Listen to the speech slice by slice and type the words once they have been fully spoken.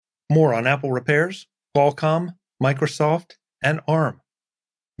More on Apple repairs, Qualcomm, Microsoft, and ARM.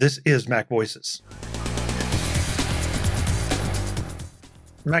 This is Mac Voices.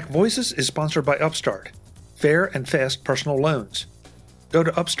 Mac Voices is sponsored by Upstart, fair and fast personal loans. Go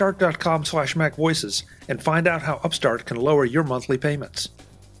to upstart.com/MacVoices and find out how Upstart can lower your monthly payments.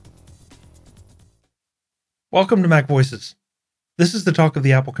 Welcome to Mac Voices. This is the talk of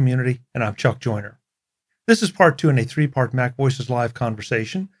the Apple community, and I'm Chuck Joyner. This is part 2 in a 3-part Mac Voices live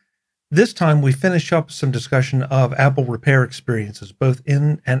conversation. This time we finish up some discussion of Apple repair experiences, both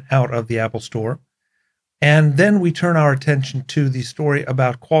in and out of the Apple Store. And then we turn our attention to the story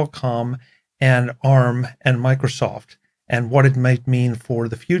about Qualcomm and ARM and Microsoft and what it might mean for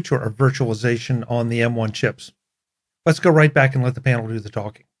the future of virtualization on the M1 chips. Let's go right back and let the panel do the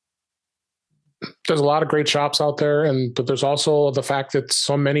talking. There's a lot of great shops out there, but there's also the fact that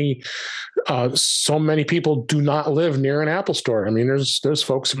so many people do not live near an Apple store. I mean, there's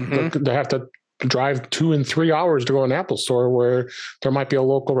folks that have to drive 2 and 3 hours to go to an Apple store, where there might be a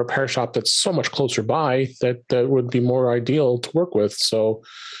local repair shop that's so much closer by that would be more ideal to work with. So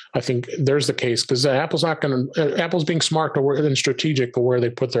I think there's the case, because Apple's being smart and strategic of where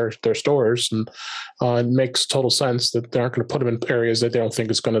they put their stores, and it makes total sense that they aren't going to put them in areas that they don't think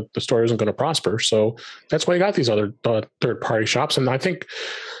the store isn't going to prosper. So that's why you got these other third-party shops. And I think,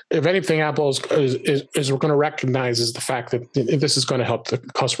 if anything, Apple is going to recognize is the fact that this is going to help the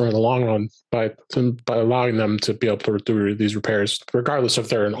customer in the long run by allowing them to be able to do these repairs, regardless if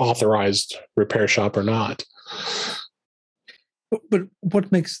they're an authorized repair shop or not. But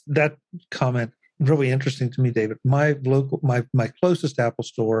what makes that comment really interesting to me, David? My closest Apple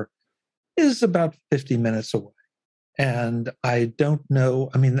store is about 50 minutes away, and I don't know.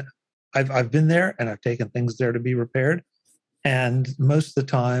 I mean, I've been there and I've taken things there to be repaired. And most of the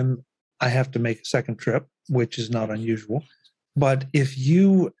time, I have to make a second trip, which is not unusual. But at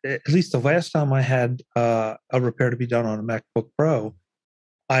least the last time I had a repair to be done on a MacBook Pro,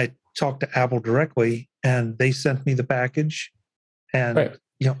 I talked to Apple directly, and they sent me the package, and right.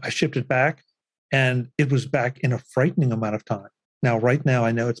 I shipped it back, and it was back in a frightening amount of time. Now, right now,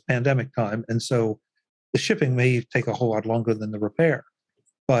 I know it's pandemic time, and so the shipping may take a whole lot longer than the repair.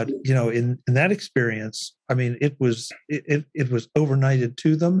 But in that experience, I mean, it was overnighted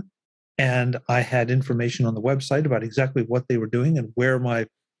to them, and I had information on the website about exactly what they were doing and where my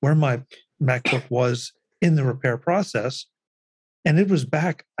MacBook was in the repair process, and it was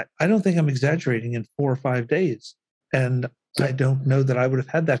back. I don't think I'm exaggerating, in 4 or 5 days, and I don't know that I would have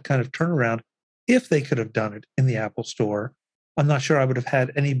had that kind of turnaround if they could have done it in the Apple Store. I'm not sure I would have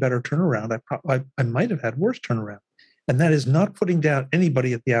had any better turnaround. I might have had worse turnaround. And that is not putting down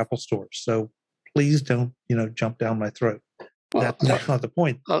anybody at the Apple Store. So please don't, jump down my throat. Well, that's not the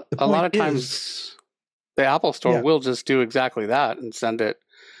point. A lot of times the Apple Store will just do exactly that and send it.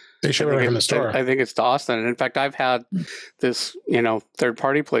 They ship it right from the store. I think it's to Austin. And in fact, I've had this,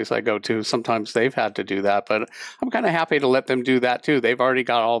 third-party place I go to. Sometimes they've had to do that, but I'm kind of happy to let them do that too. They've already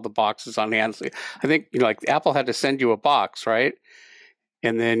got all the boxes on hand. So I think, like Apple had to send you a box, right?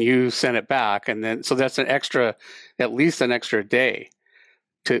 And then you send it back, and then so that's at least an extra day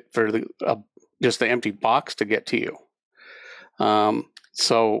for just the empty box to get to you.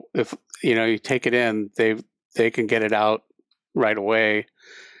 So if you take it in, they can get it out right away.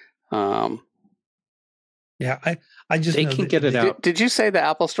 I just they can get it out. Did you say the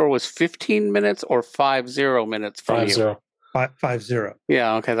Apple Store was 15 minutes or 50 minutes from you? 50.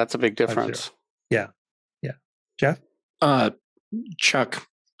 Yeah, okay, that's a big difference. 50. Yeah. Jeff? Chuck,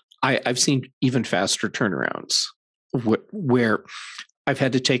 I've seen even faster turnarounds where I've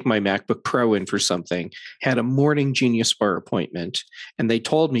had to take my MacBook Pro in for something, had a morning Genius Bar appointment, and they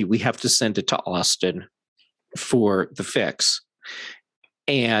told me we have to send it to Austin for the fix.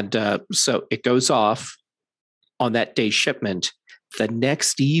 And so it goes off on that day's shipment. The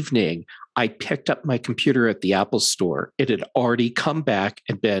next evening, I picked up my computer at the Apple Store. It had already come back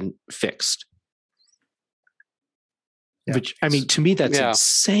and been fixed. Yeah. Which, I mean, to me, that's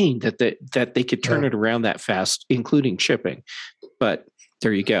insane that they could turn it around that fast, including shipping. But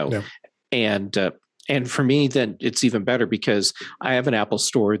there you go. Yeah. And for me, then it's even better because I have an Apple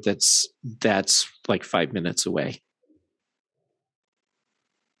Store that's like 5 minutes away.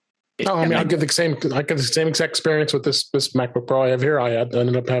 I get the same exact experience with this MacBook Pro I have here. I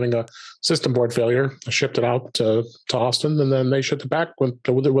ended up having a system board failure. I shipped it out to Austin, and then they shipped it back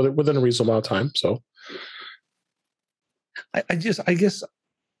within a reasonable amount of time. So. I guess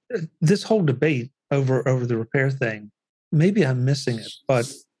this whole debate over the repair thing, maybe I'm missing it, but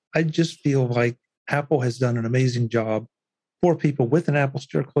I just feel like Apple has done an amazing job for people with an Apple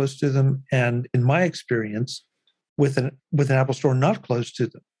Store close to them, and in my experience, with an Apple Store not close to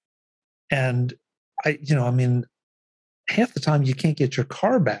them. And I mean, half the time you can't get your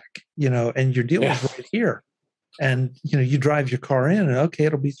car back, and your deal is right here. And, you drive your car in and, okay,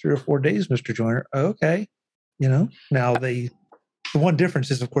 it'll be 3 or 4 days, Mr. Joyner. Okay. Now the one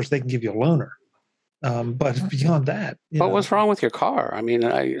difference is, of course, they can give you a loaner. But beyond that, what's wrong with your car? I mean,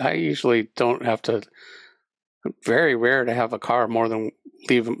 I usually don't have to, very rare to have a car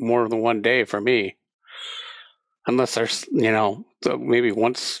leave more than 1 day for me. Unless there's, maybe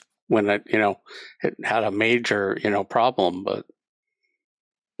once when it had a major, problem, but.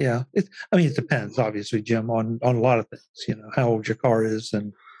 Yeah. It depends, obviously, Jim, on a lot of things, how old your car is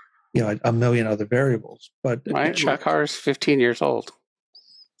and, a million other variables. But my car is 15 years old.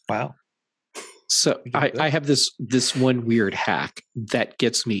 Wow. So I have this one weird hack that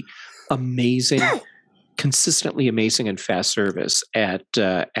gets me consistently amazing and fast service at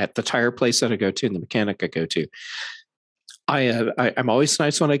the tire place that I go to and the mechanic I go to. I'm always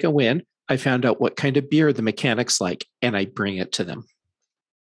nice when I go in. I found out what kind of beer the mechanics like, and I bring it to them.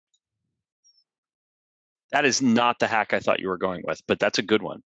 That is not the hack I thought you were going with, but that's a good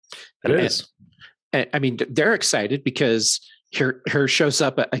one. It is. I mean, they're excited because here shows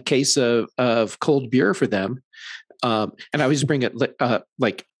up a case of cold beer for them, and I always bring it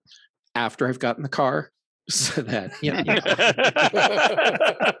like after I've gotten the car, so that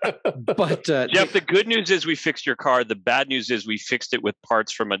But Jeff, the good news is we fixed your car. The bad news is we fixed it with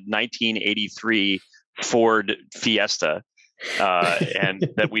parts from a 1983 Ford Fiesta, and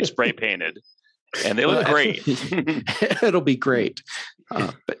that we spray painted. And they look great. It'll be great.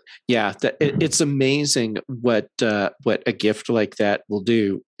 But yeah, it's amazing what a gift like that will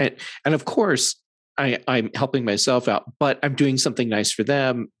do. And of course, I'm helping myself out, but I'm doing something nice for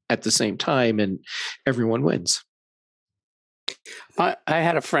them at the same time, and everyone wins. I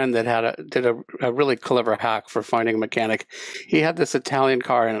had a friend that did a really clever hack for finding a mechanic. He had this Italian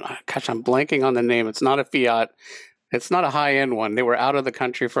car, and gosh, I'm blanking on the name. It's not a Fiat. It's not a high-end one. They were out of the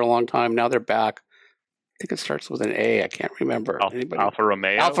country for a long time. Now they're back. I think it starts with an A. I can't remember. Alfa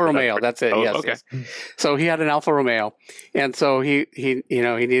Romeo? Alfa Romeo. That's it. Oh, yes, okay. Yes. So he had an Alfa Romeo. And so he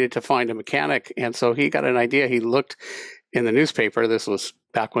needed to find a mechanic. And so he got an idea. He looked in the newspaper. This was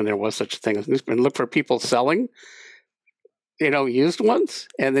back when there was such a thing as newspaper, and looked for people selling, used ones.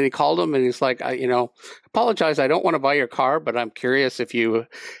 And then he called them and he's like, apologize. I don't want to buy your car, but I'm curious if you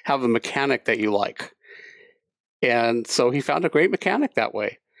have a mechanic that you like. And so he found a great mechanic that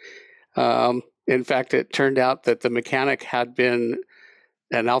way. In fact, it turned out that the mechanic had been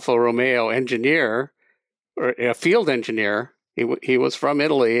an Alfa Romeo engineer, or a field engineer. He was from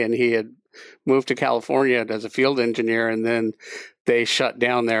Italy, and he had moved to California as a field engineer, and then they shut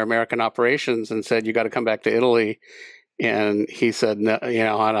down their American operations and said, you got to come back to Italy. And he said, no,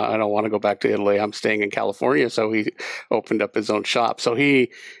 I don't want to go back to Italy. I'm staying in California. So he opened up his own shop. So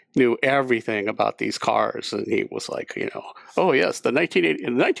he knew everything about these cars. And he was like, oh, yes, in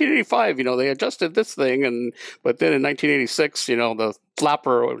 1985, they adjusted this thing. But then in 1986, the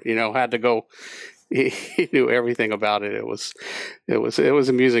flapper, had to go. He knew everything about it. It was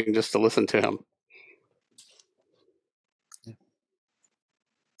amusing just to listen to him.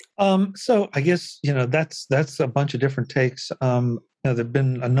 So I guess, that's a bunch of different takes. There've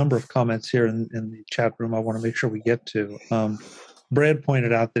been a number of comments here in the chat room I want to make sure we get to. Brad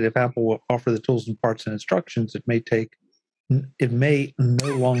pointed out that if Apple will offer the tools and parts and instructions, it may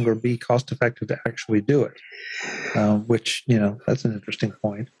no longer be cost effective to actually do it, which, that's an interesting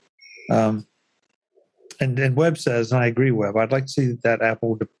point. And Webb says, and I agree, Webb, I'd like to see that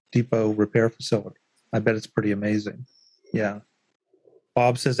Apple Depot repair facility. I bet it's pretty amazing. Yeah.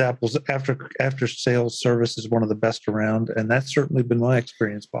 Bob says Apple's after sales service is one of the best around, and that's certainly been my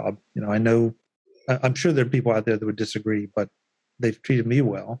experience, Bob. I'm sure there are people out there that would disagree, but they've treated me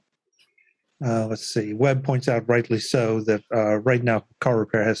well. Let's see. Webb points out, rightly so, that right now car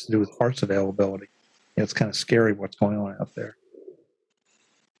repair has to do with parts availability. It's kind of scary what's going on out there.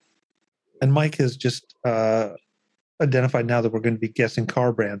 And Mike has just identified now that we're going to be guessing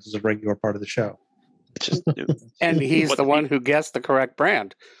car brands as a regular part of the show. And he's the one who guessed the correct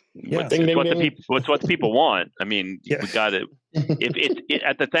brand. Yeah. What's what the people want. I mean, we got to.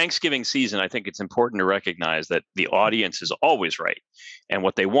 At the Thanksgiving season, I think it's important to recognize that the audience is always right, and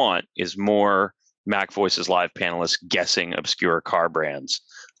what they want is more Mac Voices Live panelists guessing obscure car brands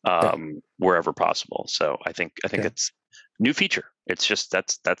wherever possible. So I think it's a new feature. It's just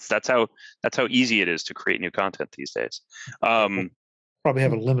that's how easy it is to create new content these days. Probably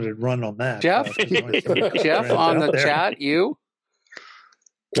have a limited run on that. Jeff, Jeff on the chat, you?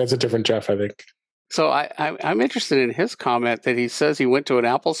 That's a different Jeff, I think. So I'm interested in his comment that he says he went to an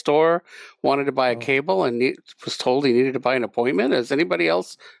Apple store, wanted to buy a cable, and was told he needed to buy an appointment. Has anybody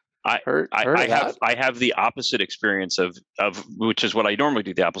else I have the opposite experience of which is what I normally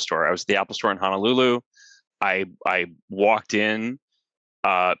do at the Apple Store. I was at the Apple Store in Honolulu. I walked in,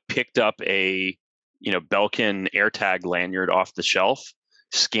 picked up a Belkin AirTag lanyard off the shelf,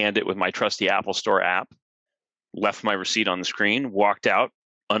 scanned it with my trusty Apple Store app, left my receipt on the screen, walked out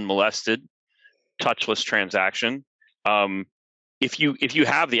unmolested, touchless transaction. If you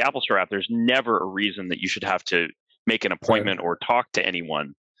have the Apple Store app, there's never a reason that you should have to make an appointment or talk to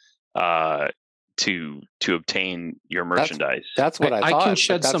anyone to obtain your merchandise. That's what I thought. I can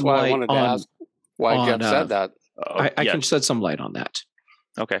shed some light I wanted to ask why Jeff said that. I can shed some light on that.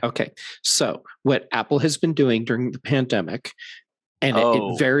 Okay. So what Apple has been doing during the pandemic, and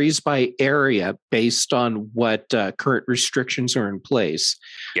it varies by area based on what current restrictions are in place.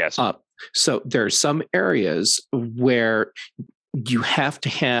 Yes. So there are some areas where you have to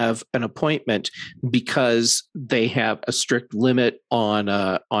have an appointment because they have a strict limit on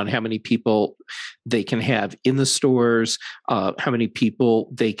how many people they can have in the stores, how many people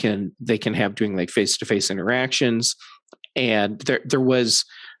they can have doing like face-to-face interactions. And there was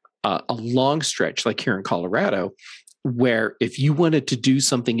a long stretch, like here in Colorado, where if you wanted to do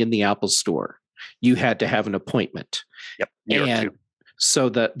something in the Apple Store, you had to have an appointment. Yep. New York too. So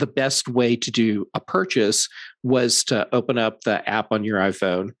the best way to do a purchase was to open up the app on your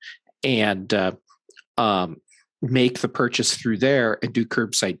iPhone and make the purchase through there and do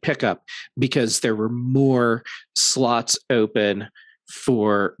curbside pickup, because there were more slots open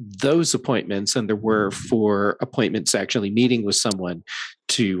for those appointments than there were for appointments actually meeting with someone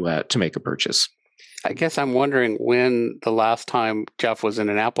to make a purchase. I guess I'm wondering when the last time Jeff was in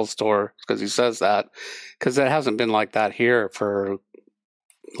an Apple Store, because he says that, because it hasn't been like that here for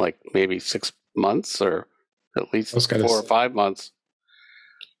like maybe 6 months or at least 4 or 5 months.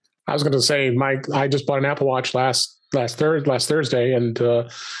 I was going to say, Mike, I just bought an Apple Watch last Thursday, and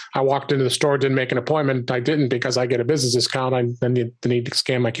I walked into the store, didn't make an appointment. I didn't because I get a business discount. I then need to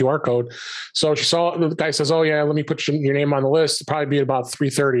scan my QR code. So the guy says, "Oh yeah, let me put your name on the list. It'll probably be about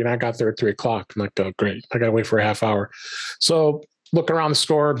 3:30," and I got there at 3:00. I'm like, "Oh great, I got to wait for a half hour." So looking around the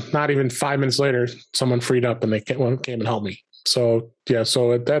store, not even 5 minutes later, someone freed up and they came and helped me. So yeah,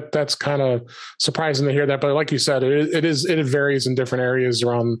 so that's kind of surprising to hear that. But like you said, it varies in different areas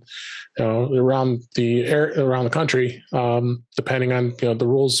around the country, depending on the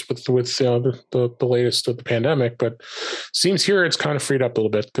rules with the latest of the pandemic. But seems here it's kind of freed up a little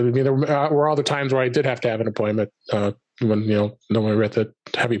bit. I mean, there were other times where I did have to have an appointment when no one were at the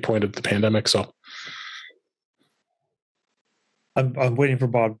heavy point of the pandemic. So I'm waiting for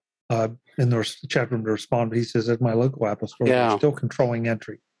Bob in the chat room to respond, but he says at my local Apple Store, they're still controlling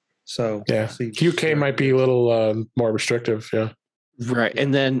entry. So yeah, UK might be a little more restrictive. Yeah. Right.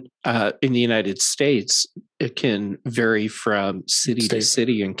 And then in the United States, it can vary from city to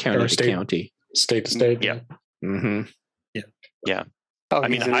city and county to county. State to state. Yeah. Mm-hmm. Yeah. Oh,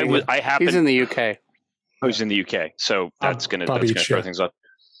 he's in the UK. I was in the UK. So that's going to throw things up.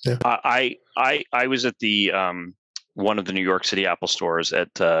 Yeah. I was at the one of the New York City Apple stores at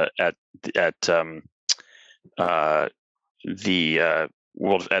Fulton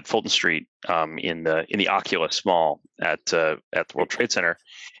Street in the Oculus Mall at the World Trade Center,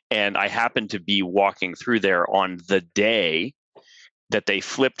 and I happened to be walking through there on the day that they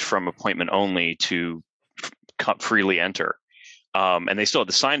flipped from appointment only to freely enter, and they still had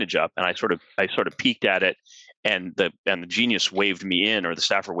the signage up, and I sort of peeked at it, and the genius waved me in, or the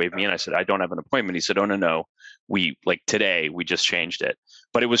staffer waved me in. I said, "I don't have an appointment." He said, "Oh no. Today we just changed it."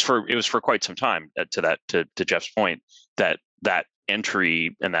 But it was for quite some time. To Jeff's point, that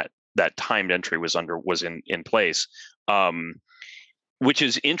entry and that timed entry was in place, which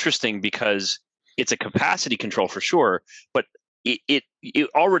is interesting because it's a capacity control for sure, but it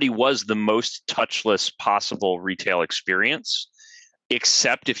already was the most touchless possible retail experience,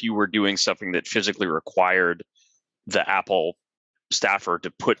 except if you were doing something that physically required the Apple staffer to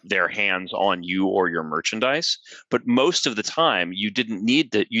put their hands on you or your merchandise. But most of the time, you didn't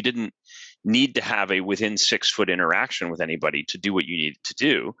need to have a within 6 foot interaction with anybody to do what you needed to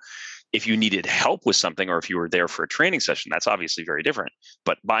do. If you needed help with something, or if you were there for a training session, that's obviously very different.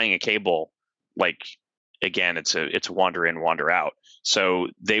 But buying a cable, again, it's a wander in, wander out. So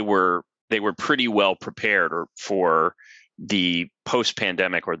they were pretty well prepared for the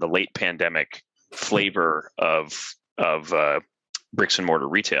post-pandemic or the late pandemic flavor of bricks and mortar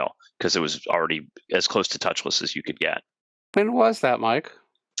retail, because it was already as close to touchless as you could get. When was that, Mike?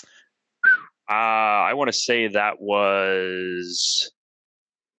 I want to say that was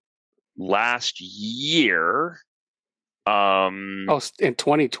last year. In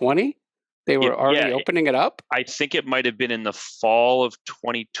 2020? They were already opening it up? I think it might have been in the fall of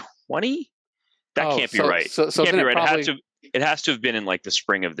 2020. That can't be right. So can't be right. Probably... It has to have been in like the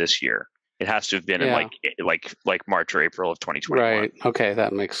spring of this year. It has to have been in like March or April of 2021. Right. Okay,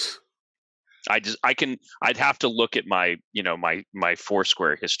 that makes... I'd have to look at my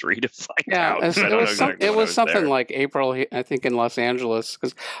Foursquare history to find out. It was something like April, I think, in Los Angeles,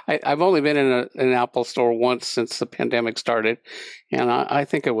 because I've only been in an Apple store once since the pandemic started, and I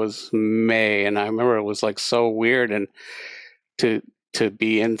think it was May, and I remember it was like so weird and to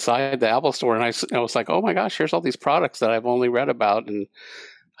be inside the Apple store, and I was like, oh my gosh, here's all these products that I've only read about, and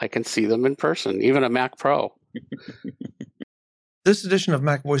I can see them in person, even a Mac Pro. This edition of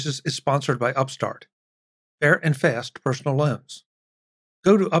Mac Voices is sponsored by Upstart. Fair and fast personal loans.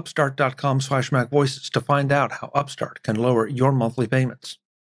 Go to upstart.com/MacVoices to find out how Upstart can lower your monthly payments.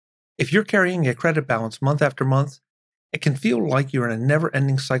 If you're carrying a credit balance month after month, it can feel like you're in a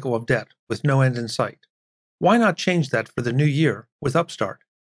never-ending cycle of debt with no end in sight. Why not change that for the new year with Upstart?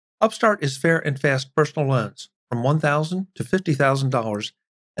 Upstart is fair and fast personal loans from $1,000 to $50,000,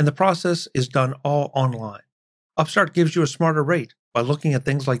 and the process is done all online. Upstart gives you a smarter rate by looking at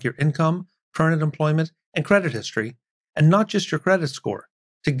things like your income, current employment, and credit history, and not just your credit score,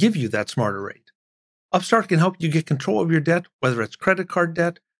 to give you that smarter rate. Upstart can help you get control of your debt, whether it's credit card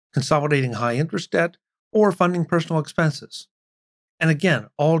debt, consolidating high-interest debt, or funding personal expenses. And again,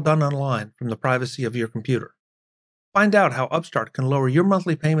 all done online from the privacy of your computer. Find out how Upstart can lower your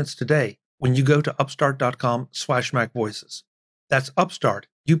monthly payments today when you go to upstart.com/MacVoices. That's Upstart,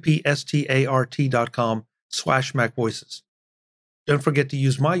 upstart.com/MacVoices. Don't forget to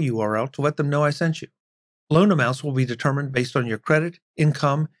use my URL to let them know I sent you. Loan amounts will be determined based on your credit,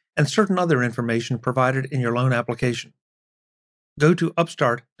 income, and certain other information provided in your loan application. Go to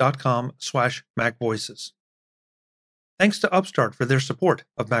upstart.com/MacVoices. Thanks to Upstart for their support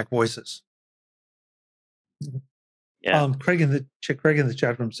of Mac Voices. Yeah. Craig in the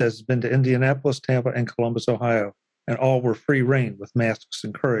chat room says has been to Indianapolis, Tampa, and Columbus, Ohio, and all were free reign with masks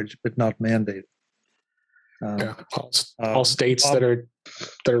encouraged but not mandated. All states that are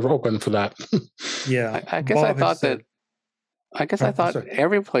open for that. Yeah, I thought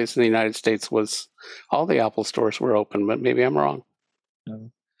every place in the United States was, all the Apple stores were open, but maybe I'm wrong.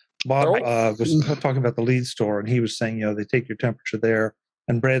 Bob was talking about the Leeds store, and he was saying, they take your temperature there.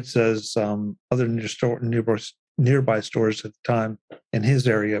 And Brad says other nearby stores at the time in his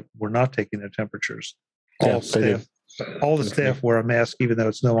area were not taking their temperatures. All the staff wear a mask, even though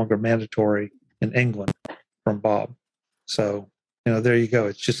it's no longer mandatory in England, from Bob. So, there you go.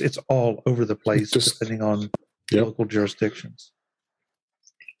 It's all over the place, depending on local jurisdictions.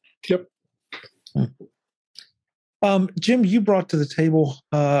 Yep. Jim, you brought to the table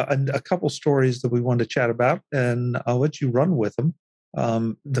a couple stories that we wanted to chat about, and I'll let you run with them.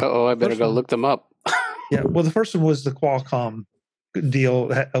 I better go look them up. Yeah, well, the first one was the Qualcomm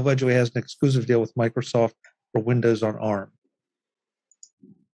deal. Allegedly has an exclusive deal with Microsoft for Windows on ARM.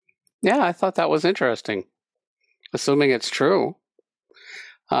 Yeah, I thought that was interesting, assuming it's true.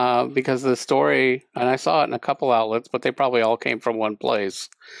 Because the story, and I saw it in a couple outlets, but they probably all came from one place.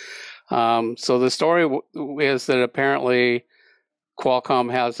 So the story is that apparently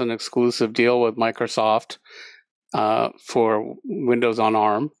Qualcomm has an exclusive deal with Microsoft for Windows on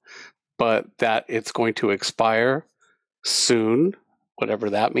ARM, but that it's going to expire soon, whatever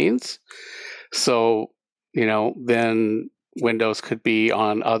that means. So, then Windows could be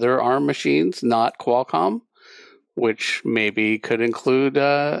on other ARM machines, not Qualcomm, which maybe could include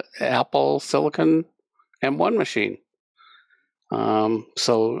Apple Silicon M1 machine.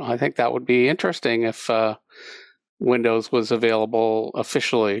 So I think that would be interesting if Windows was available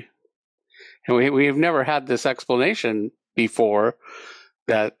officially. And we've never had this explanation before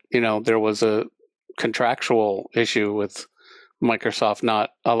that, there was a contractual issue with Microsoft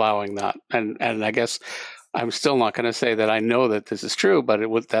not allowing that. And I guess I'm still not going to say that I know that this is true, but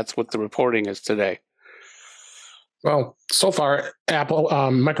that's what the reporting is today. Well, so far,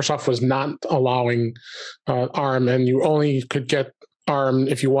 Microsoft was not allowing ARM, and you only could get ARM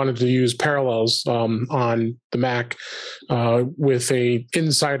if you wanted to use Parallels on the Mac with a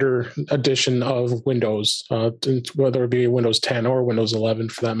insider edition of Windows, whether it be Windows 10 or Windows 11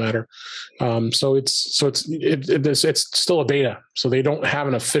 for that matter. So it's still a beta, so they don't have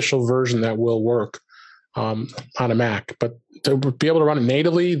an official version that will work on a Mac. But to be able to run it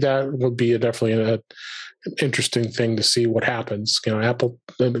natively, that would be definitely interesting thing to see what happens. Apple,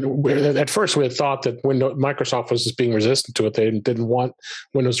 at first we had thought that Microsoft was just being resistant to it. They didn't want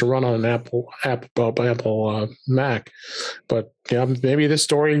Windows to run on an Apple Mac, but maybe this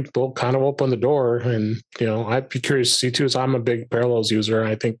story will kind of open the door. And I'd be curious to see too. As I'm a big Parallels user,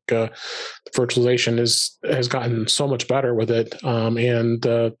 I think virtualization has gotten so much better with it, and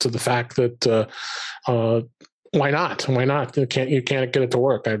to the fact that why not? Why not? You can't get it to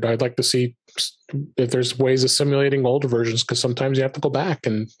work. I'd like to see if there's ways of simulating older versions, because sometimes you have to go back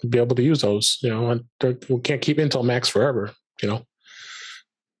and be able to use those. And we can't keep Intel Macs forever.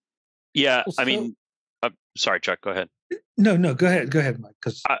 Yeah, I mean, sorry, Chuck. Go ahead. No, go ahead, Mike.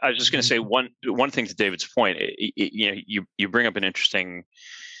 Because I was just going to say one thing to David's point. You bring up an interesting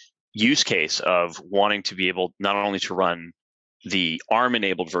use case of wanting to be able not only to run the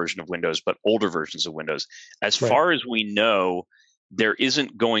ARM-enabled version of Windows, but older versions of Windows. As far as we know, there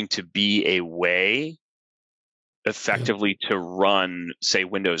isn't going to be a way effectively to run, say,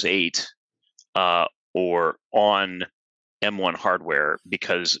 Windows 8 or on M1 hardware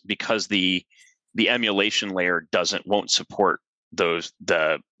because the emulation layer won't support those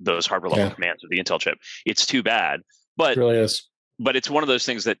hardware level commands of the Intel chip. It's too bad, but it really is. But it's one of those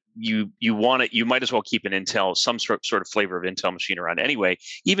things that you might as well keep an Intel, some sort of flavor of Intel machine around anyway,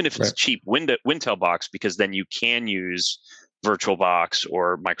 even if it's cheap Wintel box, because then you can use VirtualBox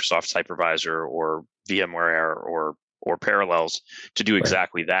or Microsoft Hypervisor or VMware or Parallels to do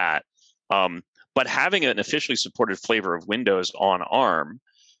exactly that. But having an officially supported flavor of Windows on ARM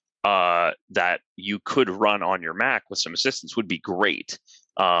that you could run on your Mac with some assistance would be great.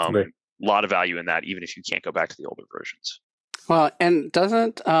 A lot of value in that, even if you can't go back to the older versions. Well, and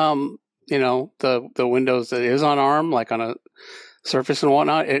doesn't the Windows that is on ARM, like on a Surface and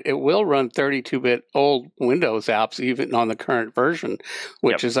whatnot, it will run 32-bit old Windows apps even on the current version,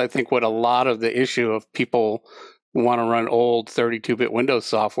 which is, I think, what a lot of the issue of people want to run old 32-bit Windows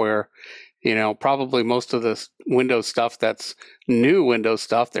software. Probably most of the Windows stuff that's new Windows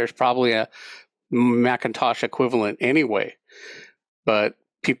stuff, there's probably a Macintosh equivalent anyway. But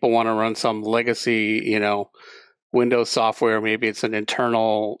people want to run some legacy, Windows software. Maybe it's an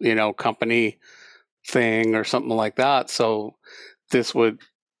internal, company thing or something like that. So this would,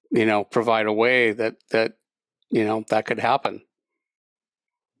 provide a way that could happen.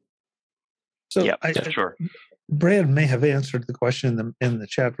 So sure. Brad may have answered the question in the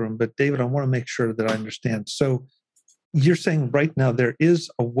chat room, but David, I want to make sure that I understand. So you're saying right now there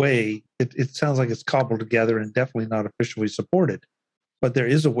is a way, it sounds like it's cobbled together and definitely not officially supported, but there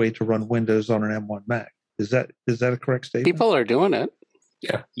is a way to run Windows on an M1 Mac. Is that a correct statement? People are doing it.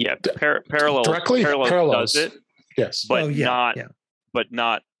 Yeah. Parallels does it. Yes. But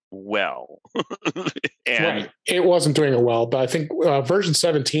not well. And it wasn't doing it well, but I think version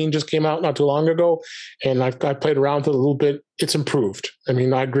 17 just came out not too long ago, and I played around with it a little bit. It's improved. I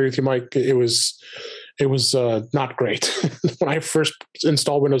mean, I agree with you, Mike. It was not great when I first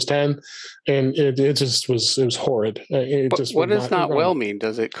installed Windows 10, and it was horrid. What does not well mean?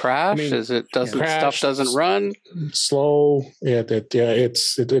 Does it crash? Stuff doesn't run? Slow. It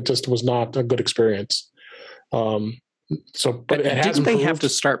just was not a good experience. But didn't they have to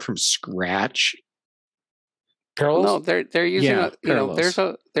start from scratch? Parallels? No, they're using there's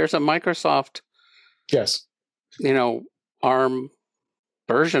a Microsoft ARM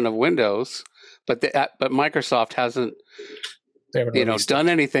version of Windows, but Microsoft hasn't done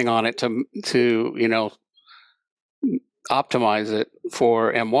anything on it to optimize it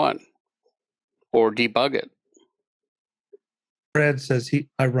for M1 or debug it. Brad says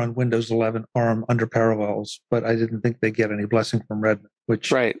I run Windows 11 ARM under Parallels, but I didn't think they get any blessing from Redmond, which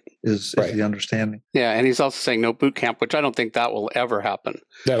is the understanding. Yeah, and he's also saying no boot camp, which I don't think that will ever happen.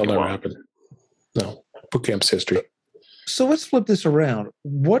 That'll never happen. No, boot camp's history. So let's flip this around.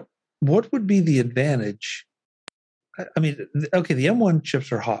 What would be the advantage? I mean, okay, the M1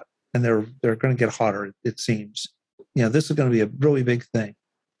 chips are hot, and they're going to get hotter, it seems. This is going to be a really big thing.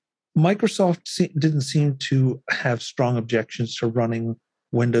 Microsoft didn't seem to have strong objections to running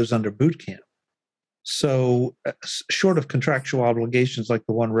Windows under Boot Camp. So, short of contractual obligations like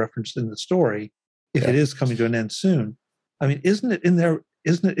the one referenced in the story, if it is coming to an end soon, I mean, isn't it in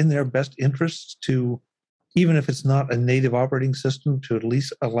their best interests to, even if it's not a native operating system, to at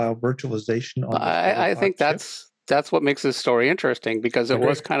least allow virtualization on? I think that's what makes this story interesting, because it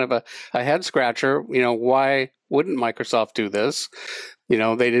was kind of a head scratcher. Why wouldn't Microsoft do this? They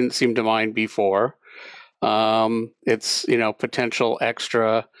didn't seem to mind before. It's potential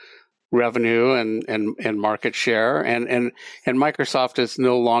extra revenue and market share, and Microsoft is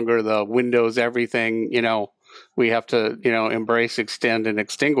no longer the Windows everything. We have to embrace, extend, and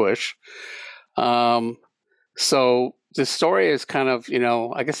extinguish. So the story is kind of,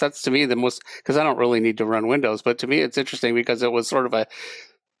 I guess that's to me the most, because I don't really need to run Windows, but to me it's interesting because it was sort of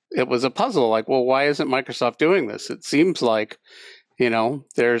it was a puzzle. Like, well, why isn't Microsoft doing this? It seems like,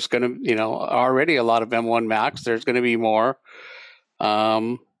 there's going to, already a lot of M1 Macs. There's going to be more.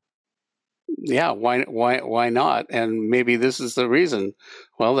 Yeah, why not? And maybe this is the reason.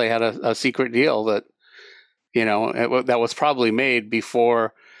 Well, they had a secret deal that, that was probably made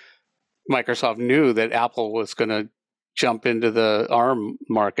before Microsoft knew that Apple was going to jump into the ARM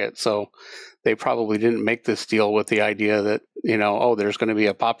market. So they probably didn't make this deal with the idea that, there's going to be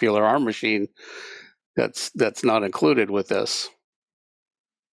a popular ARM machine that's not included with this.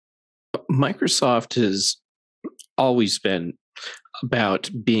 Microsoft has always been about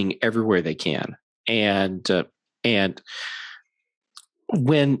being everywhere they can. And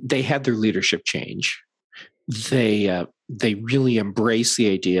when they had their leadership change, they really embraced the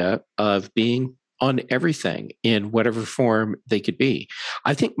idea of being on everything in whatever form they could be.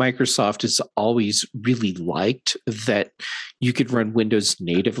 I think Microsoft has always really liked that you could run Windows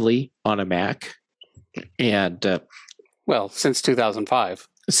natively on a Mac. And well, since 2005.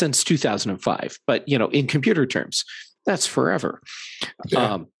 Since 2005. But, in computer terms, that's forever.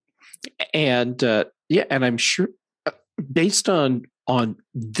 Yeah. And I'm sure based on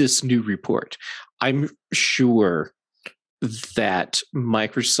this new report, I'm sure that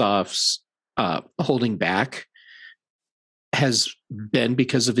Microsoft's holding back has been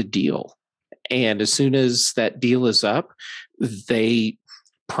because of a deal. And as soon as that deal is up, they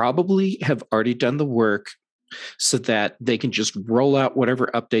probably have already done the work so that they can just roll out whatever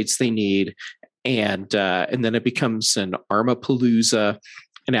updates they need. And then it becomes an Armapalooza,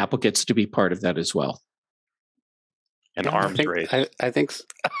 and Apple gets to be part of that as well. And ARM's great. I think so.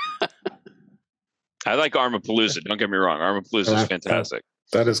 I like Armapalooza. Don't get me wrong. Armapalooza is fantastic.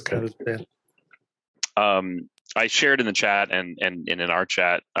 That is good. I shared in the chat and in our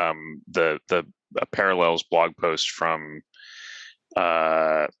chat the Parallels blog post from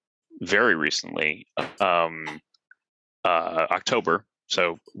very recently, October.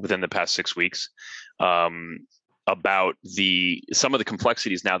 So within the past 6 weeks, about some of the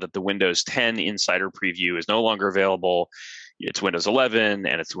complexities now that the Windows 10 Insider Preview is no longer available. It's Windows 11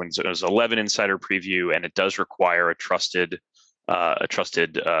 and it's Windows 11 Insider Preview, and it does require a trusted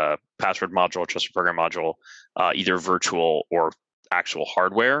password module, a trusted program module, either virtual or actual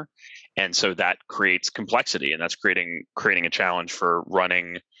hardware. And so that creates complexity, and that's creating a challenge for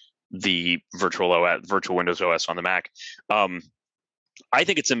running the virtual Windows OS on the Mac. I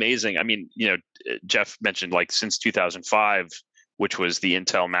think it's amazing. I mean, Jeff mentioned like since 2005, which was the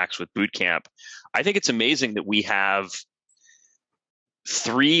Intel Macs with Boot Camp. I think it's amazing that we have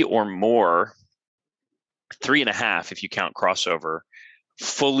 3 or more, 3.5 if you count crossover,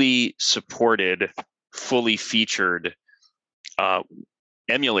 fully supported, fully featured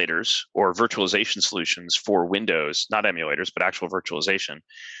emulators or virtualization solutions for Windows, not emulators, but actual virtualization.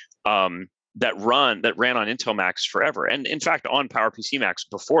 That ran on Intel Macs forever, and in fact on PowerPC Macs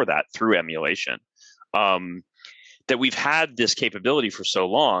before that through emulation. That we've had this capability for so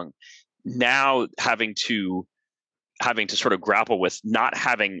long, now having to sort of grapple with not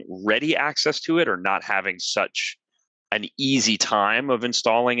having ready access to it or not having such an easy time of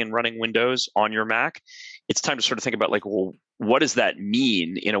installing and running Windows on your Mac. It's time to sort of think about like, well, what does that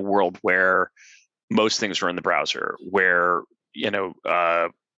mean in a world where most things are in the browser, where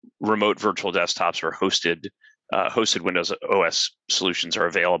remote virtual desktops or hosted Windows OS solutions are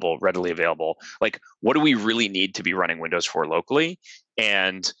readily available. Like, what do we really need to be running Windows for locally?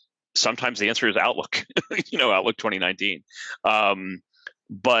 And sometimes the answer is Outlook, Outlook 2019.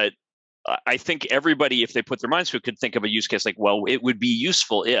 But I think everybody, if they put their minds to it, could think of a use case like, well, it would be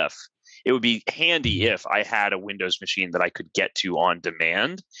handy if I had a Windows machine that I could get to on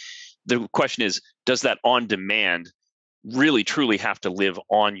demand. The question is, does that on demand really truly have to live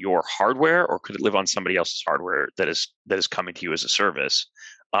on your hardware, or could it live on somebody else's hardware that is coming to you as a service?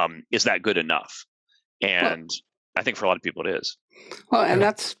 Is that good enough? And I think for a lot of people it is. Well, and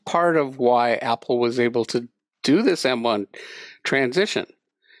that's part of why Apple was able to do this M1 transition.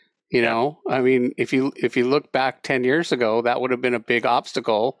 I mean, if you look back 10 years ago, that would have been a big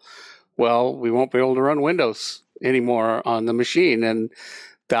obstacle. Well, we won't be able to run Windows anymore on the machine, and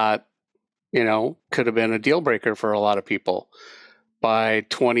that could have been a deal breaker for a lot of people. By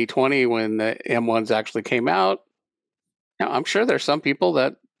 2020, when the M1s actually came out, I'm sure there's some people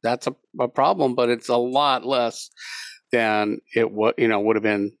that's a problem, but it's a lot less than it would have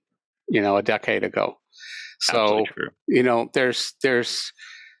been, a decade ago. So, there's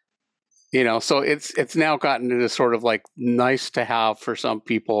so it's now gotten into sort of like nice to have for some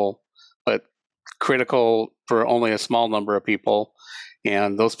people, but critical for only a small number of people,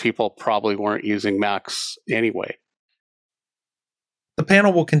 and those people probably weren't using Macs anyway. The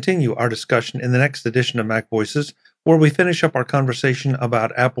panel will continue our discussion in the next edition of Mac Voices, where we finish up our conversation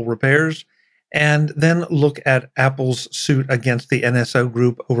about Apple repairs and then look at Apple's suit against the NSO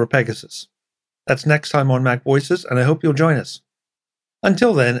Group over Pegasus. That's next time on Mac Voices, and I hope you'll join us.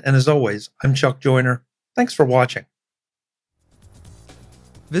 Until then, and as always, I'm Chuck Joyner. Thanks for watching.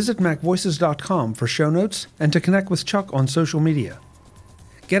 Visit MacVoices.com for show notes and to connect with Chuck on social media.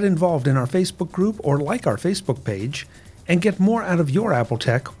 Get involved in our Facebook group or like our Facebook page, and get more out of your Apple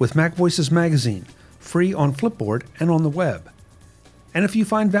tech with Mac Voices Magazine, free on Flipboard and on the web. And if you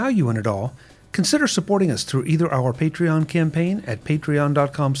find value in it all, consider supporting us through either our Patreon campaign at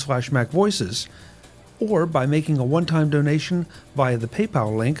patreon.com/MacVoices or by making a one-time donation via the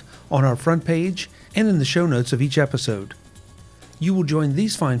PayPal link on our front page and in the show notes of each episode. You will join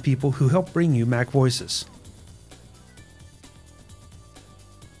these fine people who help bring you Mac Voices.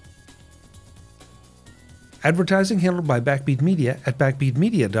 Advertising handled by Backbeat Media at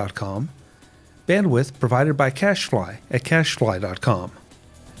backbeatmedia.com. Bandwidth provided by CacheFly at cachefly.com.